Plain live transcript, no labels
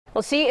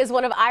Well, she is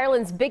one of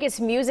Ireland's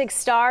biggest music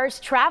stars,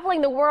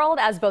 traveling the world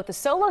as both a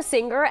solo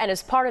singer and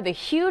as part of the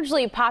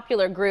hugely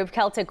popular group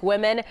Celtic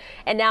Women.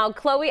 And now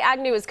Chloe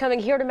Agnew is coming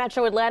here to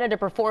Metro Atlanta to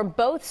perform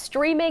both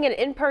streaming and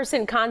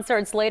in-person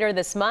concerts later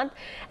this month.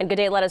 And Good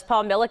Day Atlanta's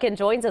Paul Milliken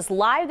joins us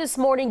live this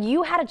morning.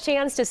 You had a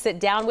chance to sit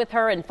down with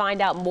her and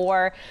find out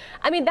more.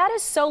 I mean, that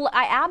is so,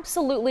 I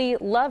absolutely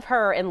love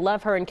her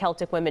in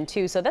Celtic Women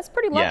too. So that's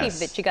pretty lucky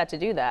that she got to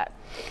do that.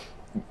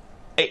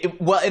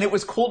 Well, and it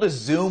was cool to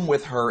Zoom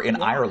with her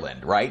in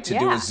Ireland, right? To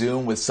do a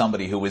Zoom with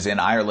somebody who was in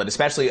Ireland,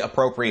 especially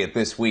appropriate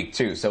this week,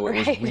 too. So it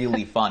was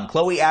really fun.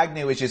 Chloe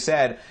Agnew, as you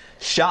said,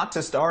 shot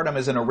to stardom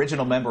as an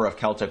original member of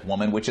Celtic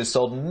Woman, which has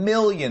sold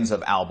millions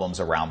of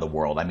albums around the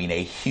world. I mean,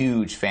 a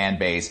huge fan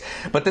base.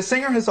 But the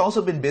singer has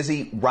also been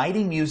busy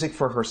writing music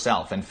for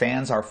herself, and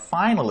fans are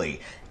finally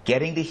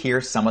getting to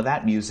hear some of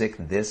that music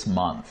this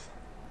month.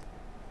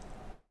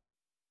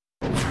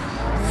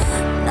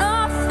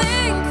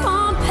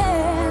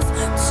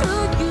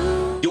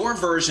 Your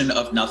version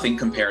of Nothing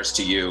Compares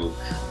to You,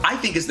 I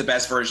think, is the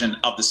best version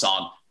of the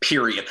song,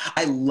 period.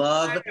 I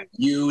love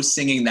you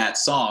singing that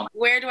song.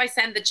 Where do I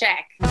send the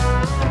check?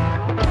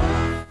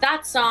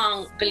 That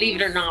song,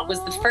 believe it or not,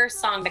 was the first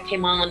song that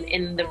came on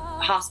in the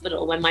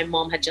hospital when my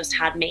mom had just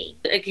had me.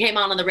 It came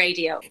on the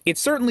radio. It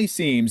certainly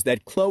seems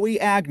that Chloe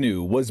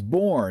Agnew was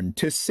born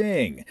to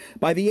sing.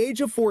 By the age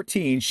of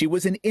 14, she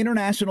was an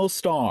international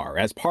star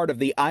as part of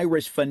the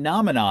Irish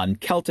phenomenon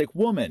Celtic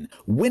Woman,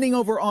 winning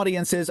over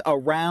audiences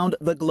around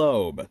the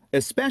globe,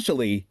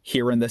 especially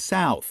here in the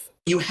South.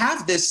 You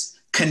have this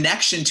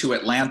connection to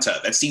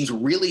Atlanta that seems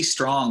really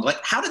strong. Like,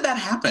 how did that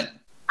happen?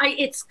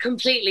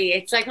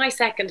 It's like my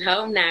second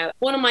home now.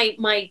 One of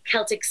my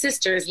Celtic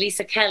sisters,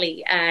 Lisa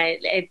Kelly,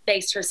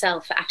 based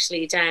herself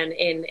actually down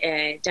in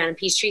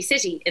Peachtree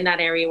City, in that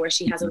area where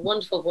she has a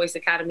wonderful voice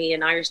academy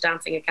and Irish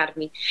dancing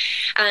academy.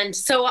 And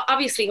so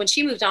obviously when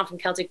she moved on from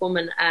Celtic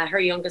Woman, her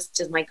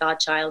youngest is my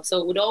godchild. So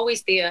it would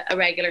always be a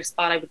regular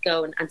spot I would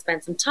go and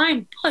spend some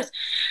time. But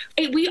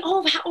we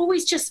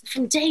always just,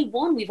 from day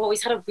one, we've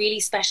always had a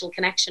really special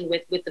connection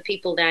with the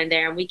people down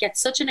there. And we get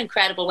such an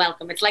incredible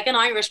welcome. It's like an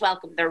Irish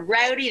welcome. They're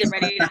rowdy. They're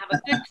ready to have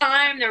a good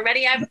time. They're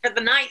ready out for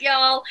the night,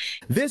 y'all.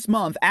 This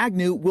month,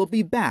 Agnew will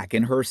be back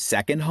in her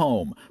second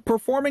home,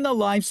 performing a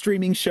live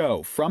streaming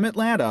show from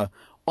Atlanta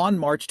on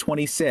March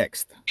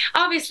 26th.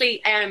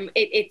 Obviously,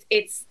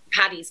 it's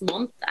Paddy's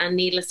month, and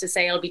needless to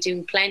say, I'll be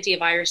doing plenty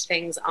of Irish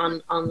things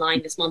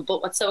online this month.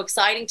 But what's so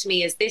exciting to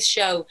me is this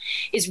show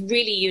is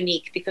really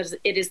unique because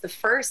it is the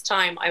first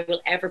time I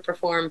will ever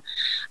perform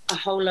a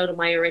whole load of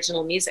my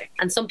original music.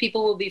 And some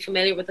people will be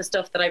familiar with the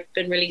stuff that I've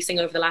been releasing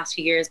over the last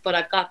few years, but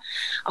I've got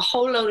a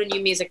whole load of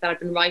new music that I've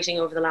been writing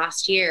over the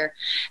last year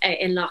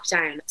in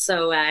lockdown.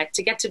 So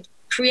to get to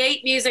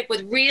create music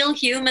with real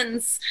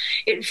humans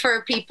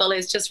for people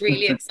is just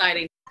really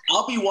exciting.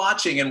 I'll be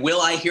watching, and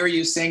will I hear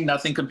you sing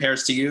Nothing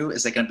Compares to You?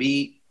 Is it going to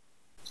be?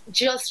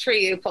 Just for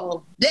you,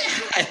 Paul. Yeah,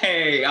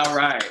 hey, all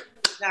right.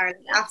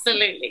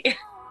 Absolutely.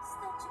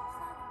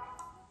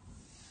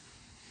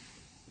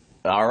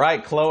 All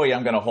right, Chloe,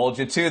 I'm going to hold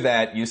you to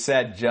that. You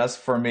said just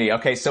for me.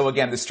 Okay, so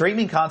again, the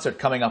streaming concert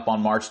coming up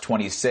on March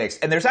 26th,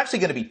 and there's actually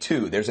going to be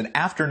two. There's an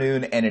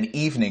afternoon and an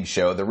evening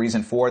show. The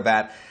reason for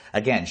that,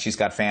 again, she's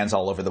got fans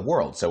all over the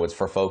world, so it's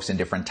for folks in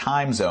different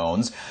time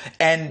zones.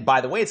 And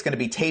by the way, it's going to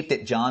be taped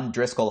at John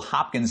Driscoll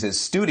Hopkins'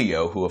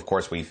 studio, who, of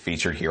course, we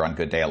featured here on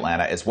Good Day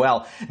Atlanta as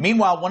well.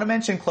 Meanwhile, I want to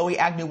mention Chloe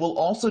Agnew will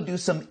also do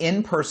some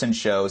in-person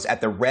shows at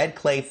the Red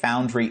Clay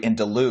Foundry in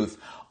Duluth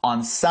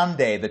on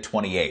Sunday, the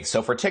 28th.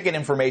 So for ticket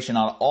information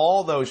on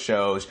all those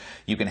shows,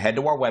 you can head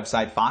to our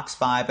website,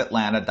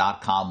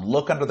 fox5atlanta.com.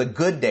 Look under the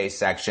Good Day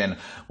section.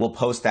 We'll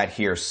post that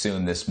here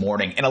soon this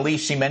morning. And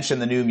Elise, she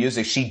mentioned the new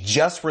music. She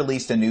just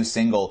released a new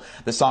single.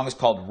 The song is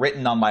called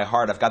Written on My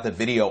Heart. I've got the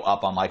video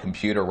up on my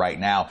computer right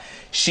now.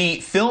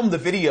 She filmed the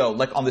video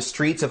like on the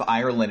streets of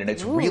Ireland, and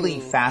it's really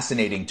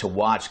fascinating to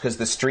watch because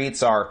the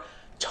streets are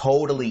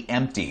totally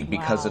empty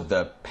because of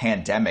the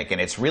pandemic,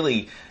 and it's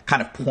really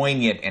kind of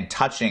poignant and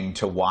touching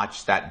to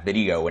watch that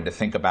video and to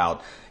think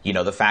about, you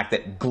know, the fact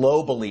that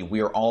globally we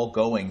are all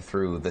going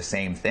through the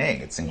same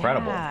thing. It's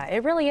incredible. Yeah,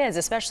 it really is,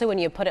 especially when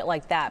you put it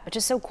like that. But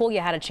just so cool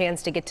you had a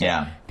chance to get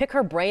to pick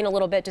her brain a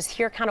little bit, just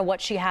hear kind of what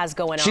she has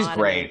going on. She's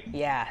great.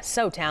 Yeah,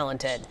 so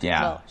talented.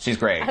 Yeah, well, she's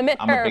great. I'm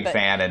a big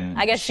fan, and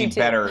I guess she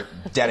better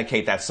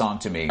dedicate that song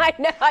to me.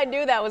 I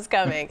knew that was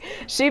coming.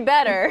 She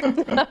better.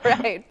 All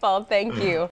right, Paul, thank you.